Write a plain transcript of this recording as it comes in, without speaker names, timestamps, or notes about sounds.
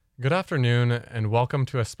Good afternoon, and welcome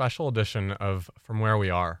to a special edition of From Where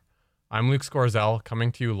We Are. I'm Luke Scorzel,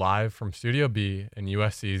 coming to you live from Studio B in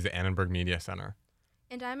USC's Annenberg Media Center.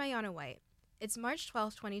 And I'm Ayana White. It's March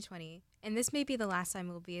 12, 2020, and this may be the last time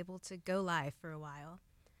we'll be able to go live for a while.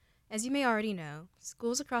 As you may already know,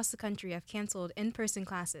 schools across the country have canceled in-person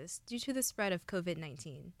classes due to the spread of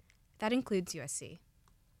COVID-19. That includes USC.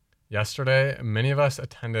 Yesterday, many of us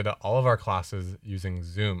attended all of our classes using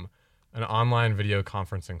Zoom, an online video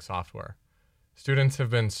conferencing software. Students have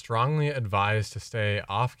been strongly advised to stay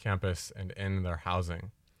off campus and in their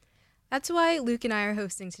housing. That's why Luke and I are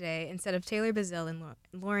hosting today instead of Taylor Bazil and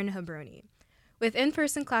Lauren Habroni. With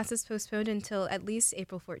in-person classes postponed until at least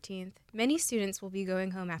April 14th, many students will be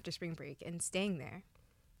going home after spring break and staying there.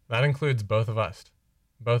 That includes both of us.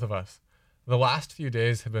 The last few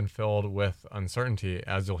days have been filled with uncertainty,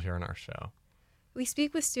 as you'll hear in our show. We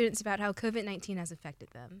speak with students about how COVID-19 has affected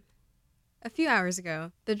them. A few hours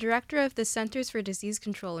ago, the director of the Centers for Disease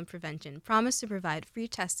Control and Prevention promised to provide free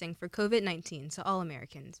testing for COVID-19 to all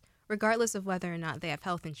Americans, regardless of whether or not they have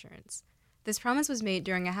health insurance. This promise was made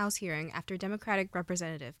during a House hearing after Democratic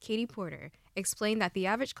Representative Katie Porter explained that the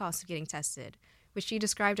average cost of getting tested, which she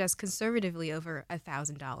described as conservatively over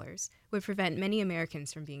 $1,000, would prevent many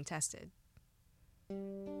Americans from being tested.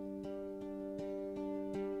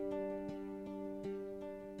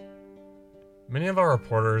 Many of our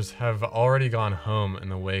reporters have already gone home in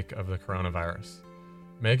the wake of the coronavirus.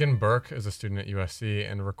 Megan Burke is a student at USC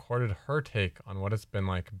and recorded her take on what it's been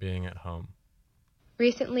like being at home.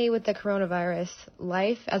 Recently, with the coronavirus,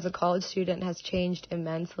 life as a college student has changed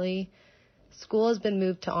immensely. School has been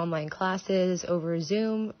moved to online classes over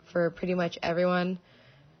Zoom for pretty much everyone.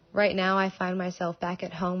 Right now, I find myself back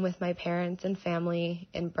at home with my parents and family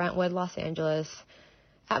in Brentwood, Los Angeles,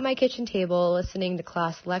 at my kitchen table, listening to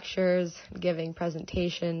class lectures, giving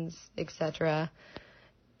presentations, etc.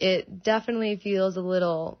 It definitely feels a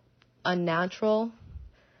little unnatural.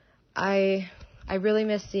 I really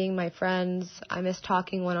miss seeing my friends. I miss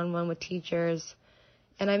talking one-on-one with teachers.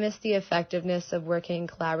 And I miss the effectiveness of working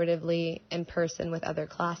collaboratively in person with other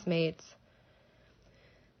classmates.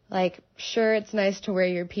 Sure, it's nice to wear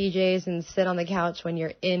your PJs and sit on the couch when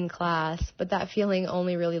you're in class, but that feeling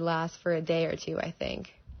only really lasts for a day or two, I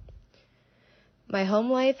think. My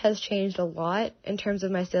home life has changed a lot in terms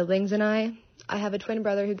of my siblings and I. I have a twin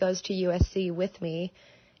brother who goes to USC with me,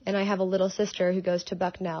 and I have a little sister who goes to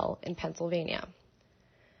Bucknell in Pennsylvania.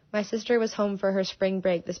 My sister was home for her spring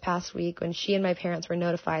break this past week when she and my parents were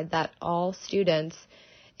notified that all students,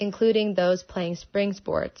 including those playing spring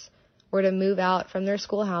sports, were to move out from their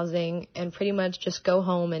school housing and pretty much just go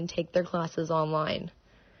home and take their classes online.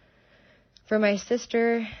 For my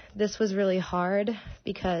sister, this was really hard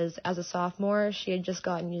because as a sophomore, she had just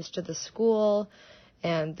gotten used to the school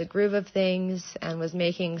and the groove of things and was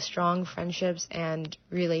making strong friendships and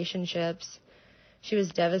relationships. She was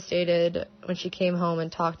devastated when she came home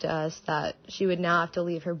and talked to us that she would now have to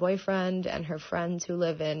leave her boyfriend and her friends who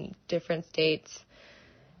live in different states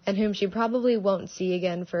and whom she probably won't see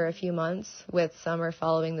again for a few months, with summer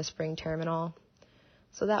following the spring term and all.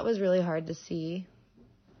 So that was really hard to see.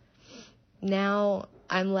 Now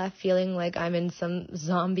I'm left feeling like I'm in some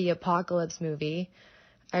zombie apocalypse movie.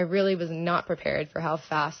 I really was not prepared for how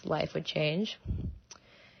fast life would change.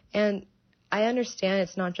 And I understand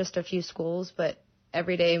it's not just a few schools, but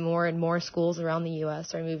every day more and more schools around the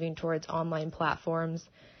U.S. are moving towards online platforms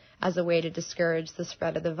as a way to discourage the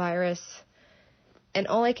spread of the virus. And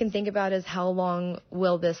all I can think about is, how long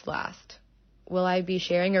will this last? Will I be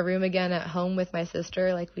sharing a room again at home with my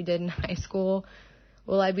sister like we did in high school?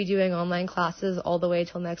 Will I be doing online classes all the way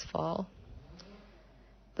till next fall?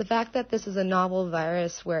 The fact that this is a novel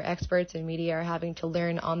virus where experts and media are having to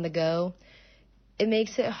learn on the go, it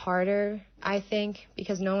makes it harder, I think,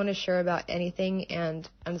 because no one is sure about anything and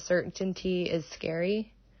uncertainty is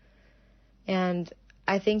scary. And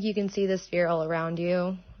I think you can see this fear all around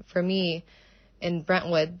you. For me, in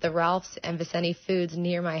Brentwood, the Ralphs and Vicente Foods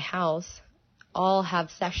near my house all have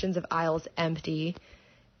sections of aisles empty.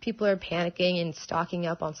 People are panicking and stocking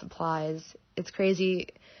up on supplies. It's crazy.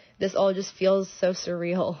 This all just feels so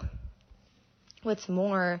surreal. What's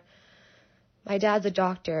more, my dad's a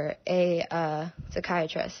doctor, a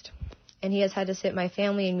psychiatrist, and he has had to sit my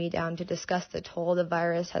family and me down to discuss the toll the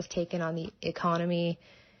virus has taken on the economy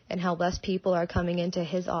and how less people are coming into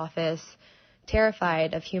his office,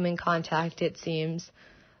 terrified of human contact, it seems,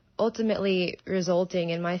 ultimately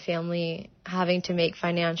resulting in my family having to make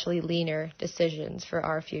financially leaner decisions for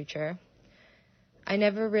our future. I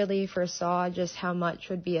never really foresaw just how much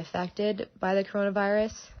would be affected by the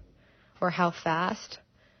coronavirus or how fast,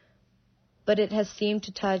 but it has seemed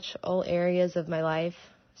to touch all areas of my life,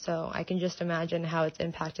 So I can just imagine how it's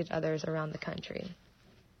impacted others around the country.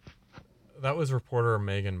 That was reporter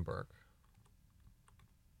Megan Burke.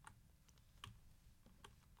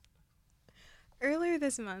 Earlier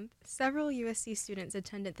this month, several USC students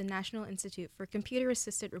attended the National Institute for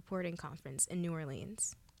Computer-Assisted Reporting conference in New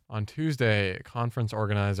Orleans. On Tuesday, conference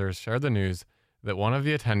organizers shared the news that one of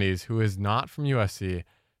the attendees who is not from USC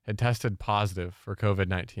had tested positive for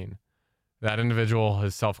COVID-19. That individual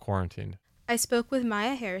has self-quarantined. I spoke with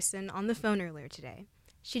Maya Harrison on the phone earlier today.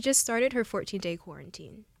 She just started her 14-day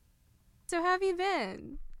quarantine. So how have you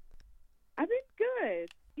been? I've been good.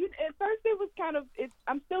 At first it was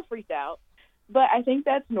I'm still freaked out, but I think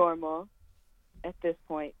that's normal at this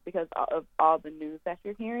point because of all the news that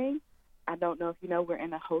you're hearing. I don't know if you know, we're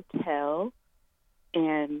in a hotel,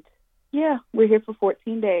 and yeah, we're here for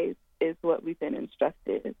 14 days is what we've been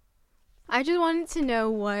instructed. I just wanted to know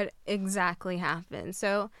what exactly happened.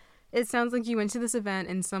 So it sounds like you went to this event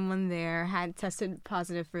and someone there had tested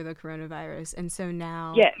positive for the coronavirus, and so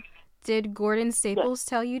now... Yes. Did Gordon Staples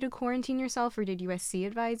tell you to quarantine yourself, or did USC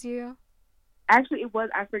advise you? Actually, it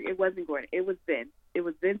wasn't Gordon. It was Vince. It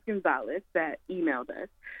was Vince Gonzalez that emailed us.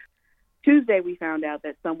 Tuesday, we found out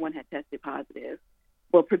that someone had tested positive,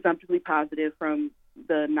 well, presumptively positive from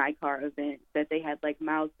the NICAR event, that they had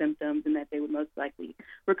mild symptoms and that they would most likely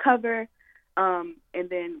recover. And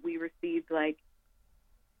then we received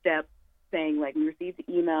steps saying we received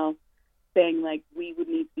the email saying we would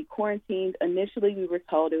need to be quarantined. Initially, we were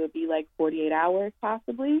told it would be 48 hours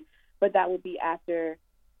possibly, but that would be after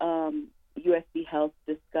USC Health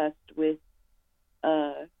discussed with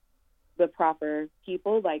the proper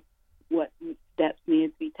people what steps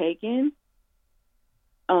needed to be taken.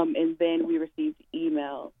 And then we received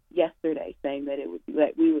email yesterday saying that it would be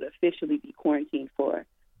we would officially be quarantined for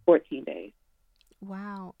 14 days.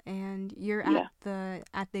 Wow. And you're at the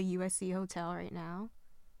USC hotel right now?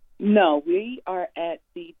 No, we are at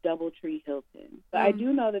the DoubleTree Hilton. But I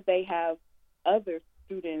do know that they have other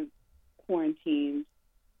student quarantines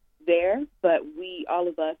there, but all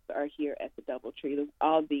of us are here at the DoubleTree.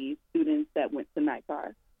 All the students that went to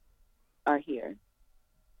NICAR are here.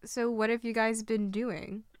 So what have you guys been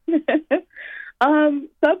doing?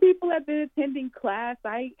 Some people have been attending class.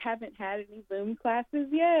 I haven't had any Zoom classes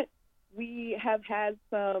yet. We have had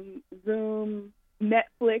some Zoom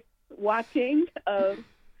Netflix watching of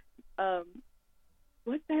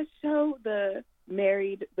what's that show? The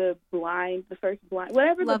first blind,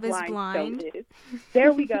 whatever Love the is blind Blind. show is.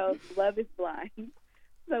 There we go. Love is Blind.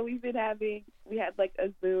 So we had a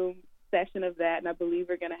Zoom session of that, and I believe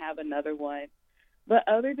we're going to have another one. But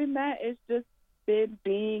other than that, it's just been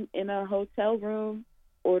being in a hotel room,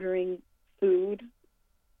 ordering food,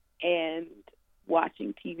 and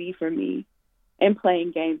watching TV for me, and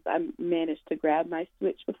playing games. I managed to grab my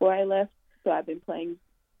Switch before I left, so I've been playing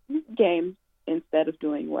games instead of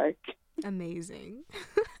doing work. Amazing.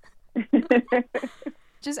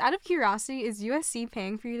 Just out of curiosity, is USC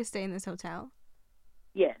paying for you to stay in this hotel?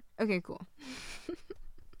 Yes. Okay, cool.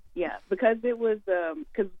 Yeah, because it was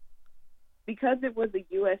because it was a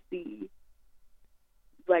USC.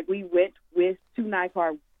 We went to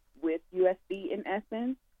NICAR with USC in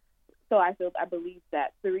essence. So I believe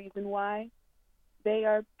that's the reason why they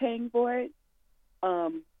are paying for it.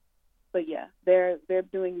 But yeah, they're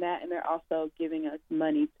doing that, and they're also giving us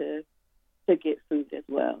money to get food as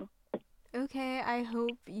well. Okay, I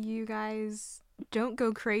hope you guys don't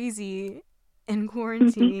go crazy in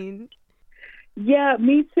quarantine. Yeah,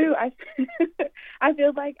 me too. I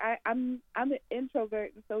feel like I'm an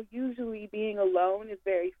introvert, and so usually being alone is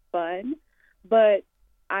very fun. But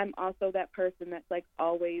I'm also that person that's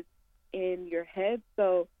always in your head.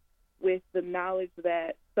 So with the knowledge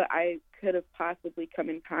that I could have possibly come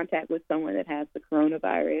in contact with someone that has the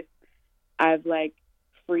coronavirus, I've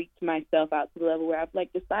freaked myself out to the level where I've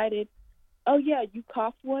decided, oh yeah, you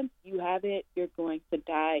coughed once, you have it, you're going to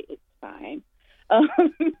die, it's fine.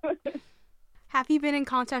 Have you been in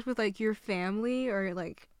contact with your family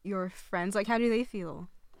or your friends? How do they feel?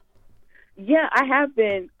 Yeah, I have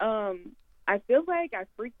been. I feel like I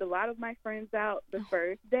freaked a lot of my friends out the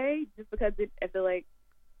first day just because I feel like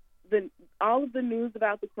all of the news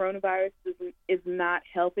about the coronavirus is not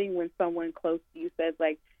helping when someone close to you says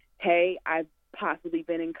hey, I've possibly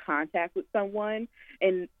been in contact with someone,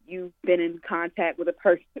 and you've been in contact with a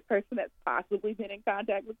person that's possibly been in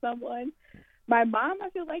contact with someone. My mom, I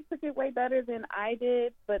feel took it way better than I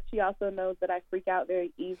did, but she also knows that I freak out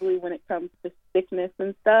very easily when it comes to sickness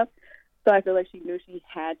and stuff. So I feel like she knew she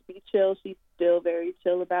had to be chill. She's still very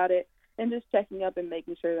chill about it, and just checking up and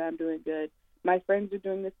making sure that I'm doing good. My friends are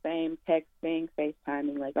doing the same, texting,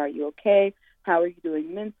 FaceTiming, are you okay? How are you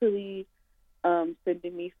doing mentally?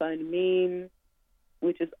 sending me fun memes,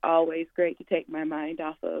 which is always great to take my mind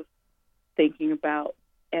off of thinking about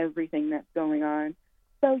everything that's going on.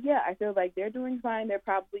 So, yeah, I feel like they're doing fine. They're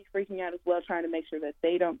probably freaking out as well, trying to make sure that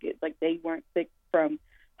they don't get, like, they weren't sick from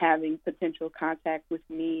having potential contact with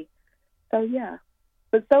me. So, yeah.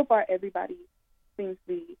 But so far, everybody seems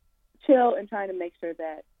to be chill and trying to make sure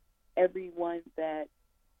that everyone that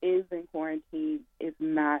is in quarantine is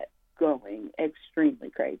not going extremely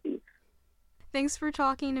crazy. Thanks for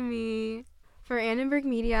talking to me. For Annenberg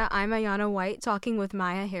Media, I'm Ayana White talking with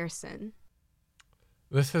Maya Harrison.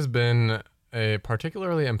 This has been a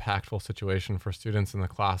particularly impactful situation for students in the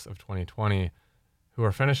class of 2020 who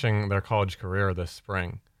are finishing their college career this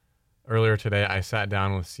spring. Earlier today, I sat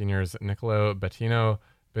down with seniors Nicolo Bettino,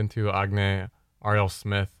 Bintu Agne, Ariel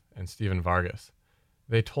Smith, and Stephen Vargas.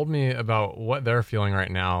 They told me about what they're feeling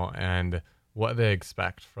right now and what they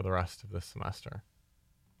expect for the rest of this semester.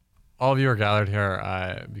 All of you are gathered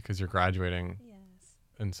here because you're graduating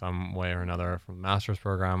in some way or another from the master's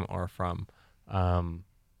program or from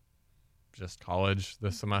just college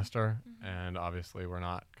this semester. And obviously we're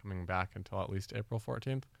not coming back until at least April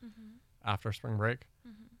 14th after spring break.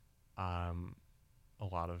 A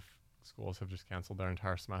lot of schools have just canceled their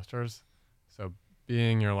entire semesters. So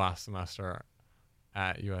being your last semester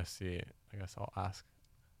at USC, I guess I'll ask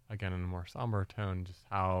again in a more somber tone, just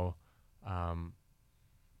how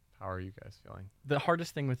are you guys feeling? The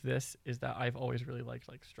hardest thing with this is that I've always really liked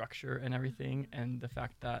like structure and everything, and the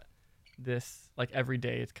fact that this, like, every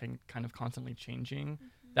day it's kind of constantly changing.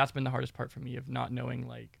 That's been the hardest part for me, of not knowing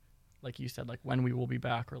like you said, like when we will be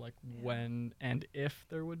back, or like when and if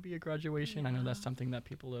there would be a graduation. I know that's something that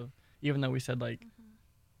people have, even though we said like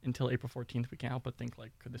until April 14th, we can't help but think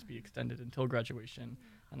like, could this be extended until graduation,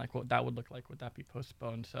 and like what that would look like, would that be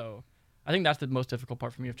postponed? So I think that's the most difficult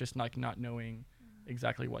part for me, of just like not knowing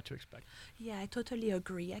exactly what to expect. Yeah, I totally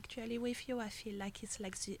agree actually with you. I feel like it's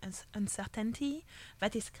like the uncertainty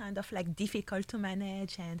that is kind of like difficult to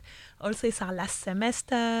manage, and also it's our last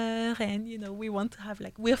semester, and you know, we want to have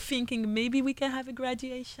like, we're thinking maybe we can have a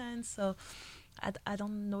graduation, so I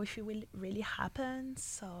don't know if it will really happen,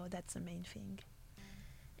 so that's the main thing.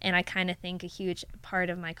 And I kind of think a huge part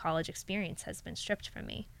of my college experience has been stripped from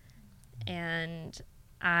me. And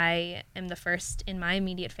I am the first in my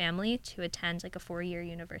immediate family to attend like a 4-year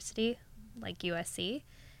university like USC.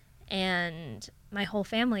 And my whole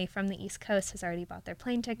family from the East Coast has already bought their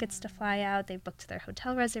plane tickets to fly out. They've booked their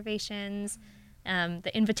hotel reservations.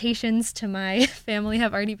 The invitations to my family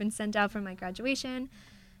have already been sent out for my graduation.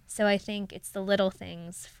 So I think it's the little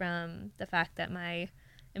things, from the fact that my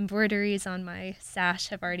embroideries on my sash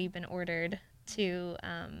have already been ordered, to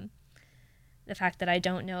the fact that I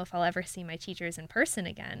don't know if I'll ever see my teachers in person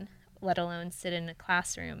again, let alone sit in a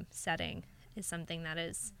classroom setting, is something that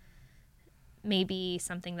is maybe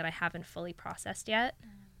something that I haven't fully processed yet,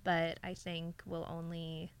 but I think will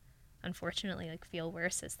only, unfortunately, like feel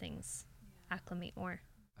worse as things acclimate more.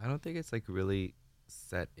 I don't think it's like really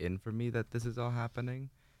set in for me that this is all happening,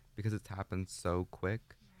 because it's happened so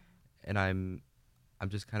quick, and I'm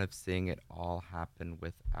just kind of seeing it all happen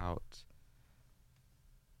without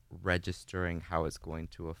registering how it's going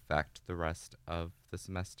to affect the rest of the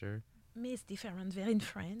semester. Me, it's different. We're in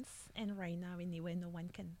France, and right now anyway no one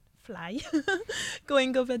can fly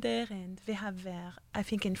going over there, and they have their, I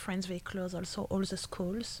think in France they close also all the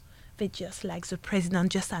schools. They just, like, the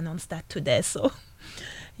president just announced that today, so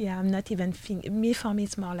yeah, I'm not even thinking. For me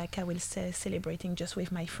it's more like, I will say, celebrating just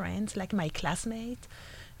with my friends, like my classmates,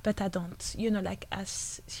 but I don't, you know, like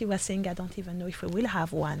as she was saying, I don't even know if we will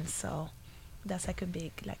have one, so that's like a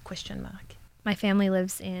big like question mark. My family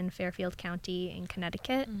lives in Fairfield County in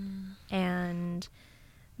Connecticut, and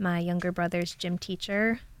my younger brother's gym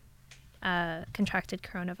teacher contracted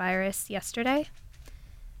coronavirus yesterday.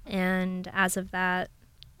 And as of that,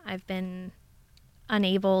 I've been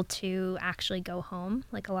unable to actually go home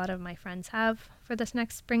like a lot of my friends have for this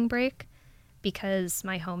next spring break, because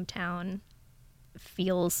my hometown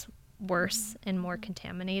feels worse and more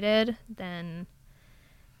contaminated than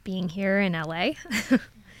being here in LA.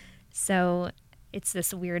 So it's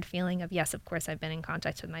this weird feeling of, yes, of course I've been in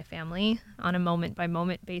contact with my family on a moment by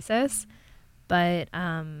moment basis, but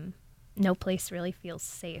no place really feels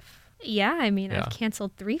safe. Yeah, I mean, I've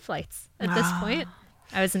canceled 3 flights at this point.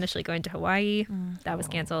 I was initially going to Hawaii. That was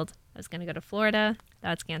canceled. I was going to go to Florida.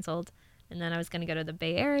 That's canceled. And then I was going to go to the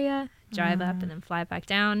Bay Area, drive up, and then fly back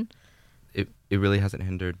down. It really hasn't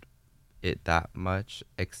hindered it that much,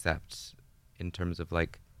 except in terms of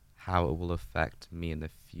like how it will affect me in the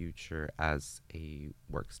future as a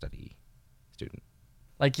work study student.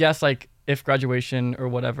 Like, yes, like if graduation or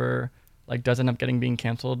whatever like does end up being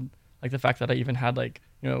canceled, like the fact that I even had like,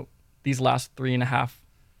 these last 3.5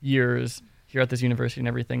 years here at this university and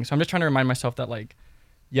everything. So I'm just trying to remind myself that like,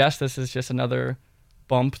 yes, this is just another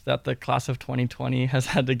bump that the class of 2020 has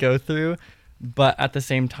had to go through. But at the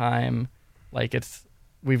same time, like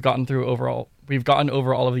we've gotten over all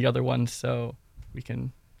of the other ones, so we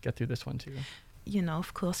can get through this one too.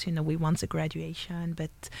 Of course, we want the graduation, but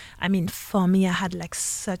I mean, for me, I had like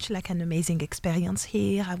such like an amazing experience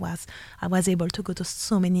here. I was able to go to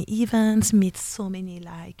so many events, meet so many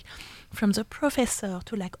like from the professor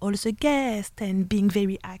to like all the guests, and being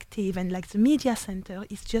very active, and like the media center.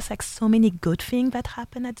 It's just like so many good things that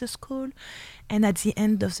happen at the school. And at the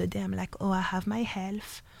end of the day, I'm like, oh, I have my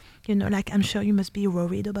health. Like I'm sure you must be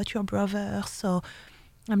worried about your brother. So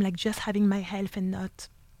I'm like just having my health and not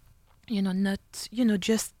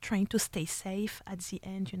just trying to stay safe at the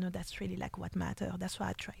end, that's really like what matters. That's what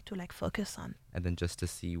I try to like focus on. And then just to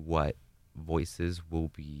see what voices will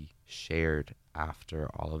be shared after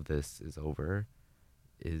all of this is over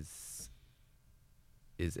is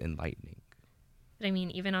enlightening. But I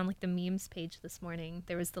mean, even on like the memes page this morning,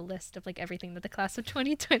 there was the list of like everything that the class of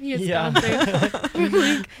 2020 has gone through.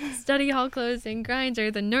 Like study hall closing,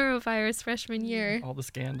 Grindr, the neurovirus freshman year, all the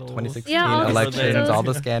scandals, 2016 all elections, all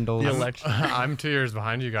the scandals. The election. I'm 2 years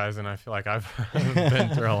behind you guys, and I feel like I've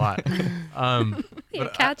been through a lot.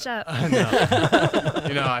 Catch up.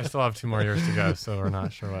 No, I still have 2 more years to go, so we're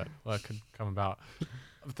not sure what could come about.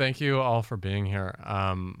 Thank you all for being here.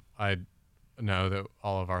 I know that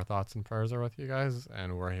all of our thoughts and prayers are with you guys,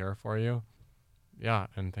 and we're here for you. Yeah,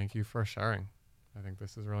 and thank you for sharing. I think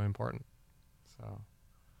this is really important. So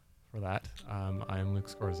for that, I am Luke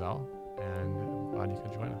Scorzel, and I'm glad you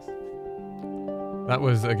could join us. That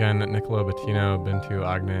was, again, Nicolo Bettino, Bintu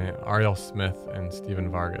Agne, Ariel Smith, and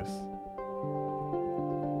Stephen Vargas.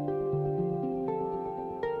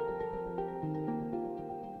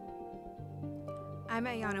 I'm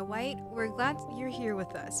Ayana White. We're glad you're here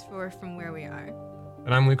with us for From Where We Are.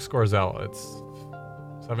 And I'm Luke Scorzel. It's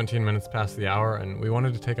 17 minutes past the hour, and we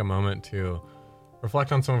wanted to take a moment to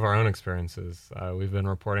reflect on some of our own experiences. We've been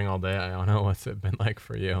reporting all day. Ayana, what's it been like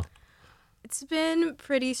for you? It's been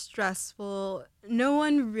pretty stressful. No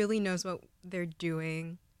one really knows what they're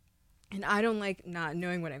doing, and I don't like not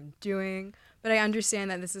knowing what I'm doing, but I understand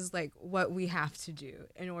that this is like what we have to do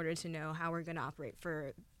in order to know how we're going to operate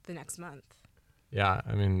for the next month. Yeah,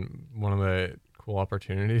 I mean, one of the cool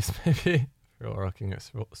opportunities maybe, if you're looking at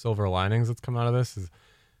silver linings that's come out of this, is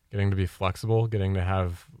getting to be flexible, getting to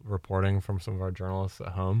have reporting from some of our journalists at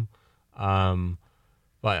home.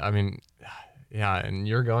 But I mean, yeah, and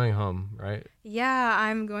you're going home, right? Yeah,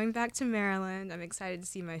 I'm going back to Maryland. I'm excited to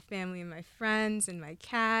see my family and my friends and my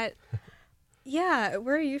cat. Yeah,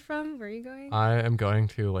 where are you from? Where are you going? I am going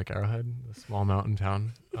to Lake Arrowhead, a small mountain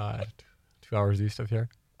town 2 hours east of here.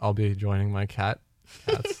 I'll be joining my cats,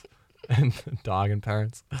 and dog and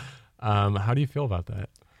parents. How do you feel about that?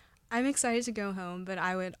 I'm excited to go home, but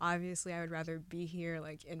I would rather be here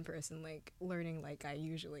like in person, like learning like I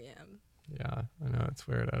usually am. Yeah, I know, it's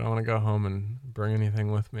weird. I don't want to go home and bring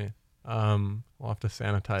anything with me. We'll have to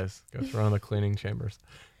sanitize, go through the cleaning chambers.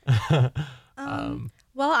 While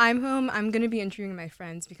I'm home, I'm going to be interviewing my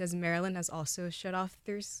friends because Maryland has also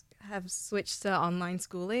have switched to online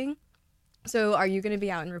schooling. So are you going to be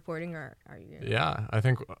out and reporting, or are you? Yeah, I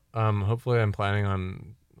think hopefully I'm planning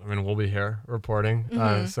on, we'll be here reporting.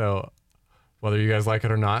 Mm-hmm. So whether you guys like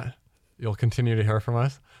it or not, you'll continue to hear from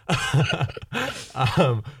us.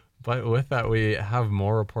 But with that, we have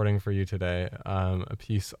more reporting for you today, a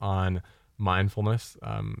piece on mindfulness,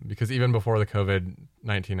 because even before the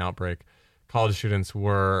COVID-19 outbreak, college students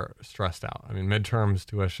were stressed out. I mean, midterms,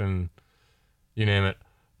 tuition, you name it,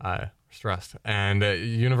 stressed. And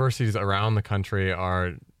universities around the country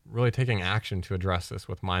are really taking action to address this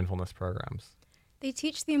with mindfulness programs. They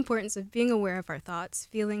teach the importance of being aware of our thoughts,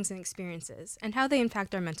 feelings, and experiences, and how they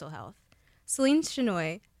impact our mental health. Celine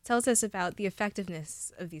Chenoy tells us about the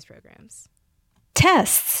effectiveness of these programs.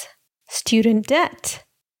 Tests, student debt,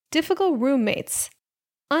 difficult roommates,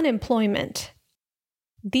 unemployment.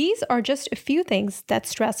 These are just a few things that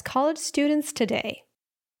stress college students today.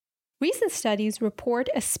 Recent studies report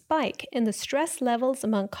a spike in the stress levels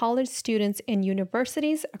among college students in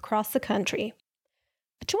universities across the country.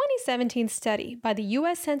 A 2017 study by the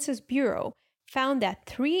U.S. Census Bureau found that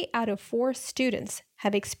 3 out of 4 students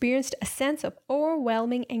have experienced a sense of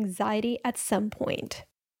overwhelming anxiety at some point.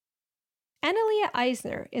 Analia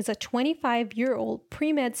Eisner is a 25-year-old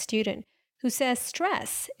pre-med student who says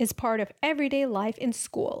stress is part of everyday life in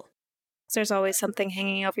school. There's always something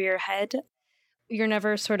hanging over your head. You're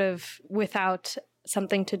never sort of without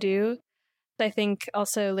something to do. I think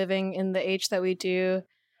also living in the age that we do,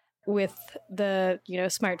 with the,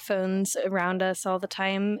 smartphones around us all the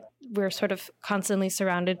time, we're sort of constantly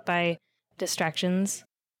surrounded by distractions.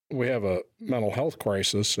 We have a mental health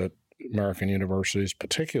crisis at American universities,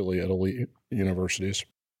 particularly at elite universities.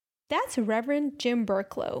 That's Reverend Jim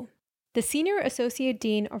Burklow, the Senior Associate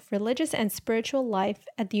Dean of Religious and Spiritual Life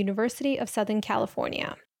at the University of Southern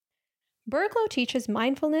California. Burklow teaches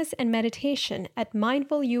mindfulness and meditation at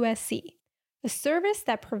Mindful USC, a service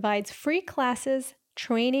that provides free classes,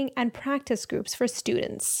 training, and practice groups for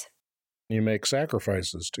students. You make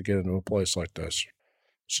sacrifices to get into a place like this.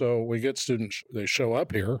 So we get students, they show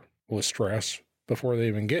up here with stress before they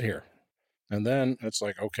even get here. And then it's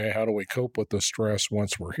like, okay, how do we cope with the stress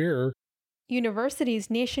once we're here? Universities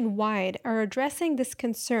nationwide are addressing this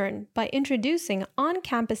concern by introducing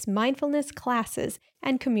on-campus mindfulness classes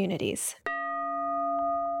and communities.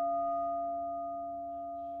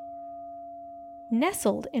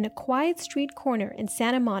 Nestled in a quiet street corner in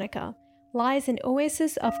Santa Monica lies an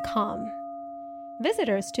oasis of calm.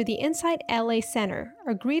 Visitors to the Insight LA Center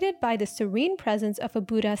are greeted by the serene presence of a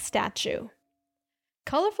Buddha statue.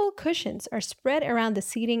 Colorful cushions are spread around the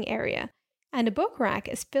seating area, and a book rack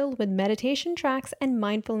is filled with meditation tracks and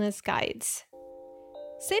mindfulness guides.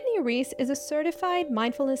 Sydney Reese is a certified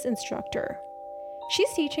mindfulness instructor.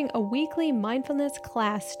 She's teaching a weekly mindfulness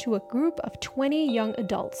class to a group of 20 young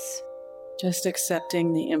adults. Just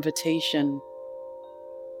accepting the invitation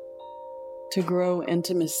to grow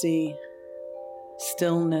intimacy,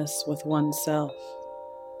 stillness with oneself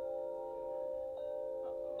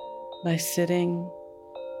by sitting,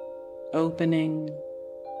 opening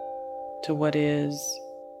to what is.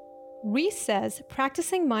 Reese says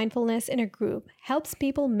practicing mindfulness in a group helps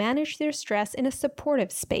people manage their stress in a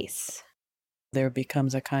supportive space. There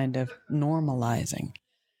becomes a kind of normalizing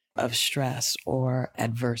of stress or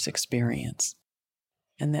adverse experience.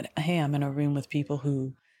 And that, hey, I'm in a room with people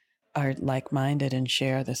who are like-minded and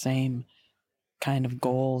share the same kind of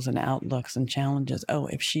goals and outlooks and challenges. Oh,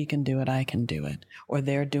 if she can do it, I can do it. Or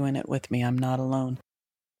they're doing it with me. I'm not alone.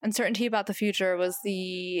 Uncertainty about the future was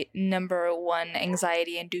the number one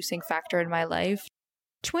anxiety-inducing factor in my life.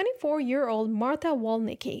 24-year-old Martha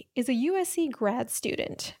Walnicki is a USC grad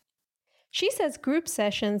student. She says group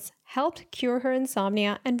sessions helped cure her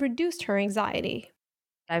insomnia and reduced her anxiety.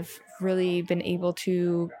 I've really been able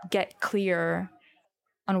to get clear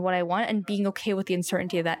on what I want and being okay with the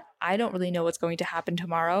uncertainty that I don't really know what's going to happen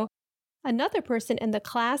tomorrow. Another person in the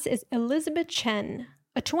class is Elizabeth Chen,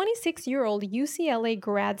 a 26-year-old UCLA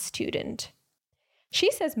grad student. She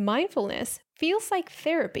says mindfulness feels like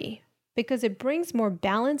therapy because it brings more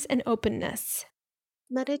balance and openness.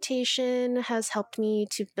 Meditation has helped me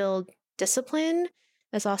to build discipline.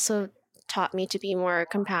 It's also taught me to be more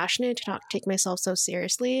compassionate, to not take myself so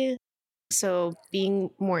seriously. So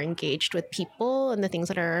being more engaged with people and the things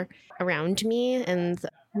that are around me and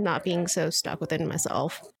not being so stuck within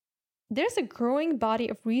myself. There's a growing body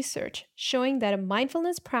of research showing that a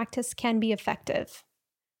mindfulness practice can be effective.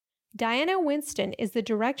 Diana Winston is the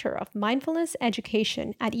director of mindfulness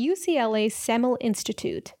education at UCLA's Semel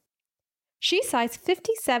Institute. She cites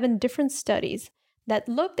 57 different studies that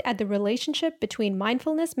looked at the relationship between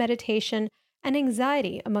mindfulness meditation and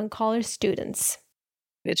anxiety among college students.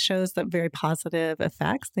 It shows that very positive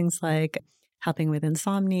effects, things like helping with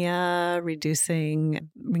insomnia, reducing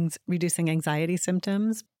anxiety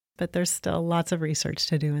symptoms, but there's still lots of research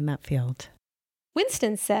to do in that field.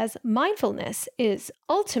 Winston says mindfulness is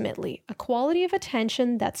ultimately a quality of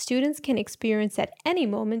attention that students can experience at any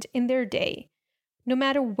moment in their day, no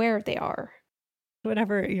matter where they are.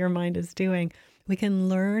 Whatever your mind is doing, we can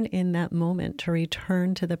learn in that moment to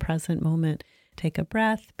return to the present moment. Take a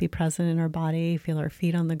breath, be present in our body, feel our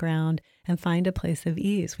feet on the ground, and find a place of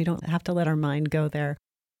ease. We don't have to let our mind go there.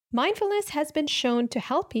 Mindfulness has been shown to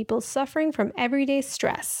help people suffering from everyday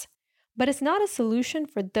stress, but it's not a solution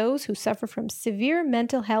for those who suffer from severe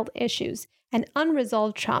mental health issues and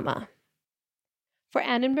unresolved trauma. For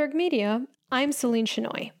Annenberg Media, I'm Celine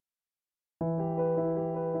Chenoy.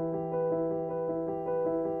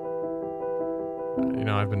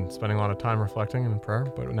 I've been spending a lot of time reflecting and in prayer,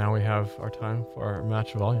 but now we have our time for our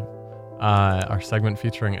Match Volume, our segment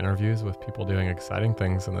featuring interviews with people doing exciting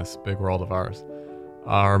things in this big world of ours.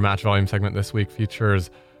 Our Match Volume segment this week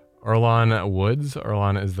features Earlonne Woods.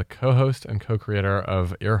 Earlonne is the co-host and co-creator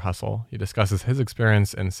of Ear Hustle. He discusses his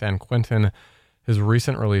experience in San Quentin, his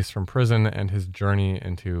recent release from prison, and his journey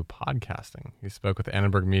into podcasting. He spoke with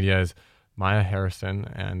Annenberg Media's Maya Harrison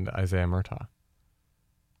and Isaiah Murtaugh.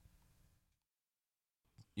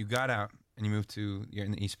 You got out and you moved you're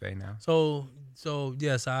in the East Bay now. So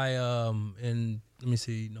yes, I November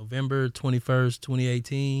 21st,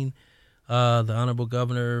 2018, The Honorable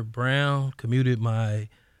Governor Brown commuted my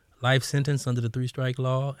life sentence under the 3-strike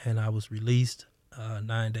law, and I was released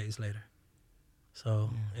 9 days later.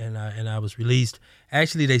 So, and I was released.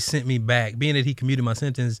 Actually, they sent me back. Being that he commuted my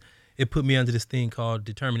sentence, it put me under this thing called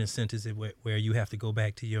determinate sentence, where you have to go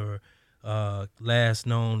back to your last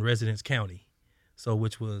known residence county. So,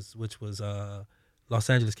 which was Los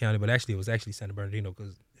Angeles County, but actually it was San Bernardino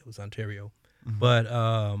because it was Ontario. Mm-hmm. But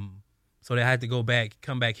so they had to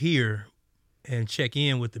come back here and check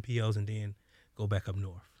in with the POs and then go back up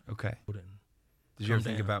north. Okay. Did you ever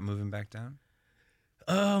think about moving back down?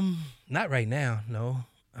 Not right now, no.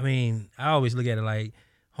 I mean, I always look at it like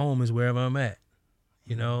home is wherever I'm at.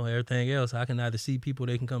 You know, everything else, I can either see people,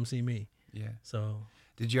 they can come see me. Yeah. So.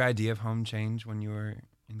 Did your idea of home change when you were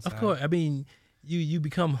inside? Of course. I mean, you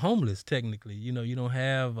become homeless technically. You know, you don't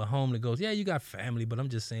have a home that goes, yeah, you got family, but I'm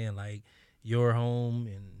just saying like your home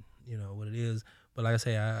and, you know, what it is. But like I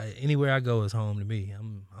say, anywhere I go is home to me.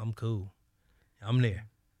 I'm cool. I'm there.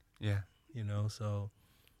 Yeah. You know, so,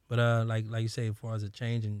 but like you say, as far as it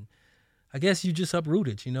changing, I guess you just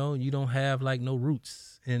uprooted, you know, you don't have like no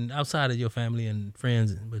roots and outside of your family and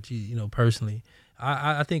friends, but you know, personally,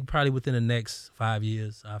 I think probably within the next 5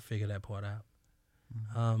 years, I'll figure that part out.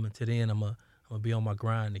 Mm-hmm. Until then, I'm gonna be on my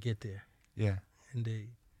grind to get there. Yeah. Indeed.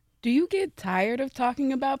 Do you get tired of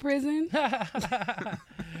talking about prison?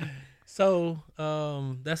 So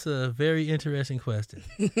that's a very interesting question.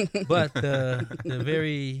 But the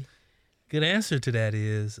very good answer to that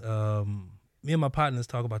is me and my partners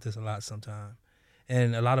talk about this a lot sometimes.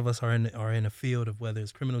 And a lot of us are in a field of whether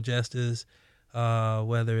it's criminal justice,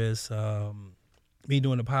 whether it's me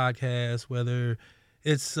doing a podcast, whether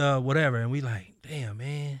it's whatever. And we like, damn,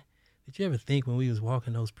 man, did you ever think when we was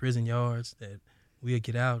walking those prison yards that we'd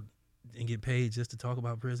get out and get paid just to talk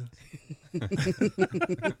about prisons?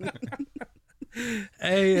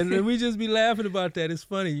 Hey, and we just be laughing about that. It's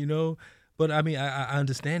funny, you know. But I mean, I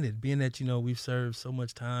understand it. Being that, you know, we've served so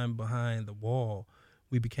much time behind the wall,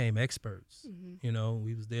 we became experts. Mm-hmm. You know,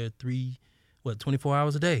 we was there 24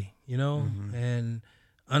 hours a day, you know, and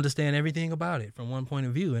understand everything about it from one point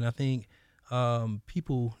of view. And I think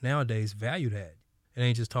people nowadays value that. It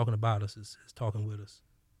ain't just talking about us, it's talking with us.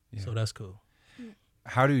 Yeah. So that's cool.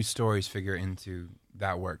 How do stories figure into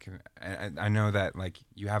that work? I know that like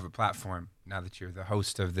you have a platform now that you're the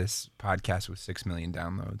host of this podcast with 6 million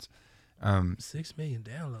downloads. 6 million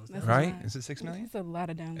downloads. That's right? Is it 6 million? It's a lot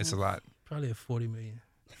of downloads. It's a lot. Probably at 40 million.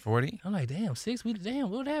 40? I'm like, damn, 6?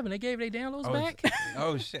 What happened? They gave their downloads back?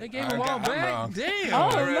 Oh, shit. They gave them all back? Wrong. Damn.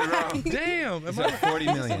 I read it wrong. Damn. It's at 40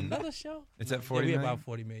 million. Another show? It's at 40 million? About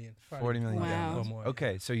 40 million. 40 million wow. downloads.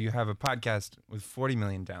 Okay, so you have a podcast with 40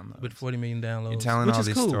 million downloads. With 40 million downloads. You're telling all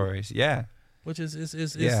these stories. Yeah. Which is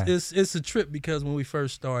it's a trip because when we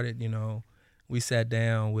first started, you know, we sat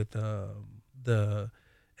down with the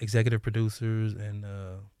executive producers and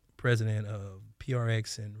president of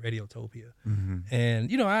PRX and Radiotopia. Mm-hmm. And,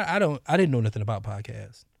 you know, I didn't know nothing about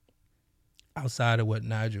podcasts outside of what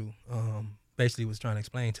Nigel basically was trying to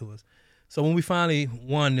explain to us. So when we finally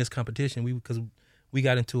won this competition, because we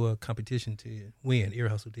got into a competition to win, Ear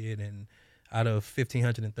Hustle did, and out of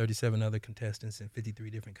 1,537 other contestants in 53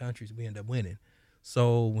 different countries, we ended up winning.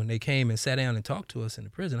 So when they came and sat down and talked to us in the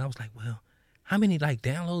prison, I was like, well, how many like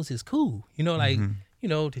downloads is cool? You know, like, you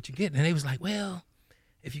know, did you get? And they was like, well,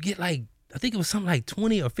 if you get like, I think it was something like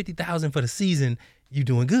 20 or 50,000 for the season, you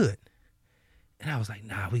doing good. And I was like,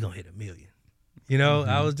 nah, we gonna hit 1 million. You know,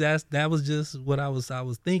 that was just what I was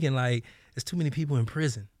thinking. Like, there's too many people in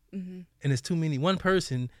prison, and it's too many. One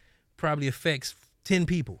person probably affects 10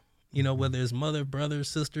 people. You know, whether it's mother, brother,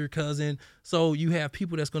 sister, cousin. So you have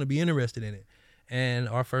people that's going to be interested in it. And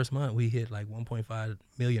our first month, we hit like 1.5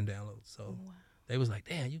 million downloads. So they was like,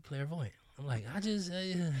 damn, you clairvoyant. I'm like,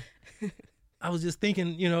 I was just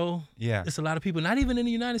thinking, you know, it's a lot of people, not even in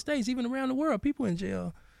the United States, even around the world, people in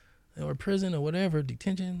jail or prison or whatever,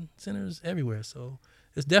 detention centers everywhere. So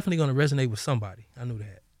it's definitely going to resonate with somebody. I knew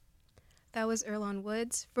that. That was Earlonne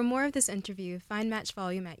Woods. For more of this interview, find Match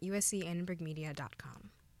Volume at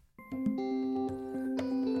uscannenbergmedia.com.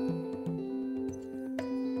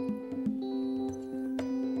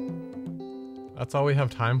 That's all we have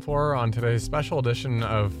time for on today's special edition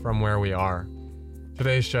of From Where We Are.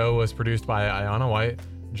 Today's show was produced by Ayana White,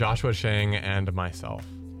 Joshua Shang, and myself.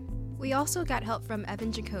 We also got help from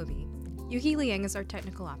Evan Jacoby. Yuki Liang is our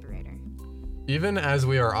technical operator. Even as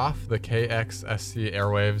we are off the KXSC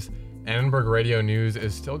airwaves, Annenberg Radio News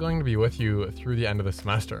is still going to be with you through the end of the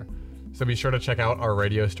semester. So be sure to check out our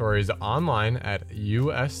radio stories online at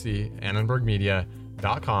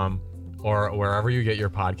uscannenbergmedia.com or wherever you get your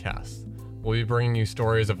podcasts. We'll be bringing you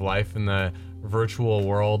stories of life in the virtual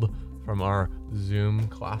world from our Zoom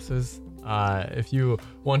classes. If you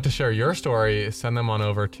want to share your story, send them on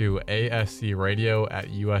over to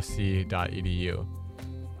ascradio@usc.edu.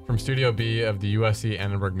 From Studio B of the USC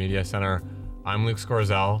Annenberg Media Center, I'm Luke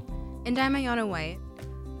Scorzel. And I'm Ayana White.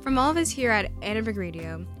 From all of us here at Annenberg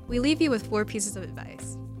Radio, we leave you with 4 pieces of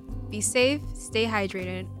advice. Be safe, stay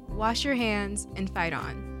hydrated, wash your hands, and fight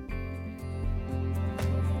on.